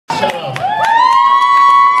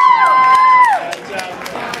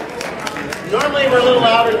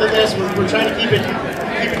this. We're trying to keep it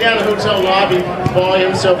down the hotel lobby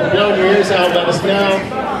volume. So if we're blowing your ears out, let us know.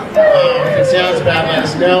 If it sounds bad, let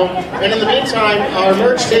us know. And in the meantime, our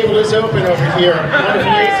merch table is open over here.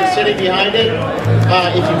 Wonderful ladies are sitting behind it.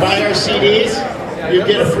 If you buy our CDs, you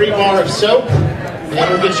get a free bar of soap. And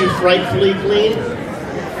it'll get you frightfully clean.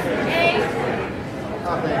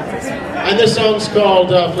 And this song's called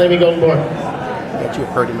Flaming Golden Boar. Got you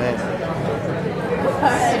a pretty man.